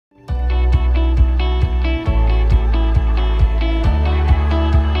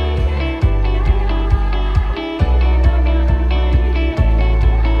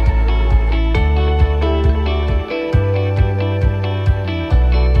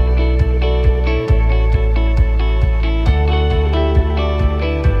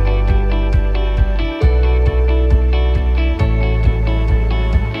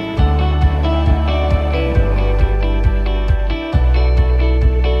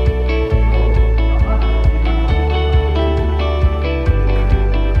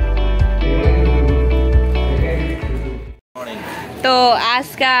तो आज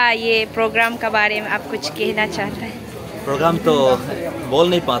का ये प्रोग्राम के बारे में आप कुछ कहना चाहते हैं? प्रोग्राम तो बोल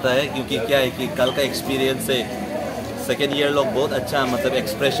नहीं पाता है क्योंकि क्या है कि कल का एक्सपीरियंस से सेकेंड ईयर लोग बहुत अच्छा मतलब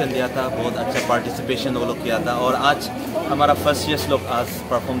एक्सप्रेशन दिया था, बहुत अच्छा पार्टिसिपेशन वो लोग किया था। और आज हमारा फर्स्ट ईयर्स लोग आज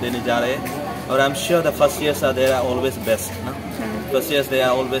परफॉर्म देने जा रहे हैं और I am sure the first years are they are always best ना। First years they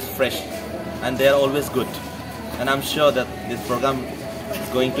are always fresh and they are always good and I am sure that this programme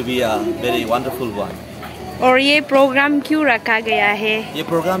is going to be a very wonderful one. और ये programme क्यों रखा गया है? ये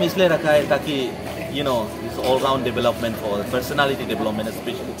programme इसलिए रखा है ताकि you know it's all round development for personality development,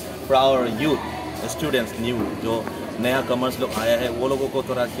 specially for our youth students new जो नया कमर्स लोग आया है वो लोगों को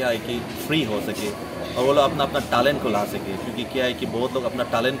थोड़ा क्या है कि फ्री हो सके और वो लोग अपना अपना टैलेंट को ला सके। क्योंकि क्या है कि बहुत लोग अपना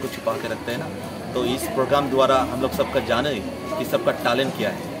टैलेंट को छुपा के रखते हैं ना, तो इस प्रोग्राम द्वारा हम लोग सबका जाने कि सबका टैलेंट क्या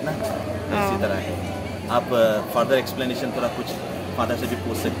है ना। इसी तरह है। आप फर्दर एक्सप्लेनेशन थोड़ा कुछ फादर से भी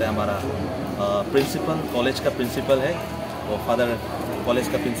पूछ सकते हैं। हमारा प्रिंसिपल कॉलेज का प्रिंसिपल है, वो फादर कॉलेज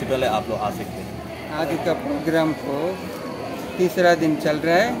का प्रिंसिपल है, आप लोग आ सकते हैं। आज का प्रोग्राम को तीसरा दिन चल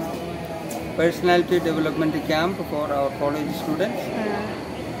रहा है, personality development camp for our college students.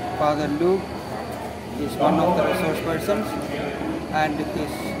 Father look is one of the resource persons and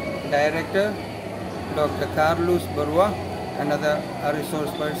his director doctor Carlos Barua another a resource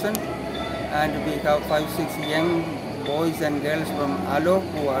person, and we have 5-6 young boys and girls from Aalo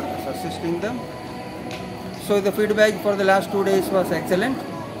who are assisting them. So the feedback for the last 2 days was excellent.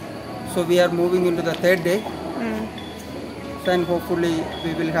 So we are moving into the third day. So and hopefully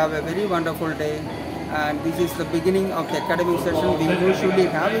we will have a very wonderful day. And this is the beginning of the academic session. We usually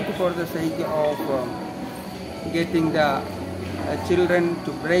have it for the sake of getting the children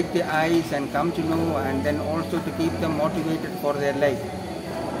to break the ice and come to know, and then also to keep them motivated for their life.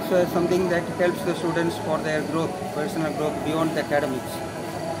 So it's something that helps the students for their growth, personal growth beyond the academics.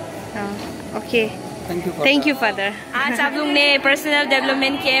 Okay. Thank you, Father. आज आप लोग ने personal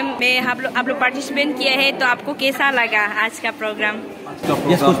development camp में आप लोग participate किए हैं, तो आपको कैसा लगा आज का प्रोग्राम?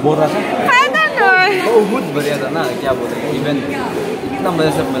 कुछ बोल रहा था बहुत बढ़िया था ना, क्या बोले, इवन इतना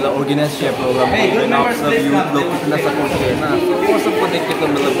मजे से मतलब ऑर्गेनाइज किया प्रोग्राम, आप सब यूथ लोग इतना सपोर्ट किए ना, और सबको देख के तो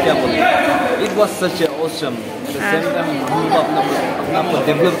मतलब क्या बोले, it was such A awesome. At the same time हमको अपना आपको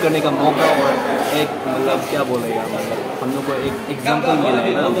डेवलप करने का मौका और एक मतलब क्या बोलेगा, मतलब हम लोग को एक एग्जाम्पल मिला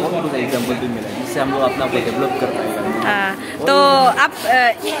है ना, बहुत कुछ एग्जाम्पल भी मिला है जिससे हम लोग अपना आपको डेवलप कर पाएगा। तो आप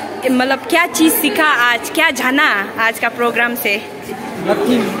मतलब क्या चीज़ सीखा आज, क्या जाना आज का प्रोग्राम से?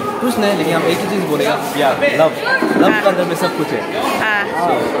 नथिंग, कुछ नहीं, लेकिन हम एक ही चीज़ बोलेगा, यार लव का अंदर में सब कुछ है।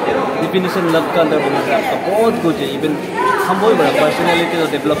 डिफिनेशन लव का अंदर में आपका बहुत कुछ है। इवन हम बोल रहे हैं पर्सनैलिटी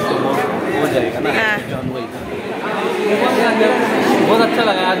तो डेवलप तो हो जाएगा ना। बहुत अच्छा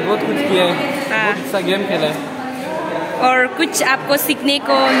लगा आज, बहुत कुछ किया है, बहुत अच्छा गेम खेला है। और कुछ आपको सीखने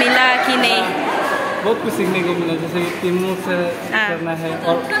को मिला कि नहीं? बहुत कुछ सीखने को मिला, जैसे टीम से करना है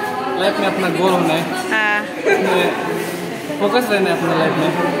और लाइफ में अपना गोल होना है, फोकस रहना है अपना लाइफ में।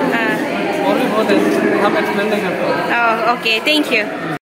 और भी बहुत है, हम एक्सप्लेन नहीं करते। Okay, thank you.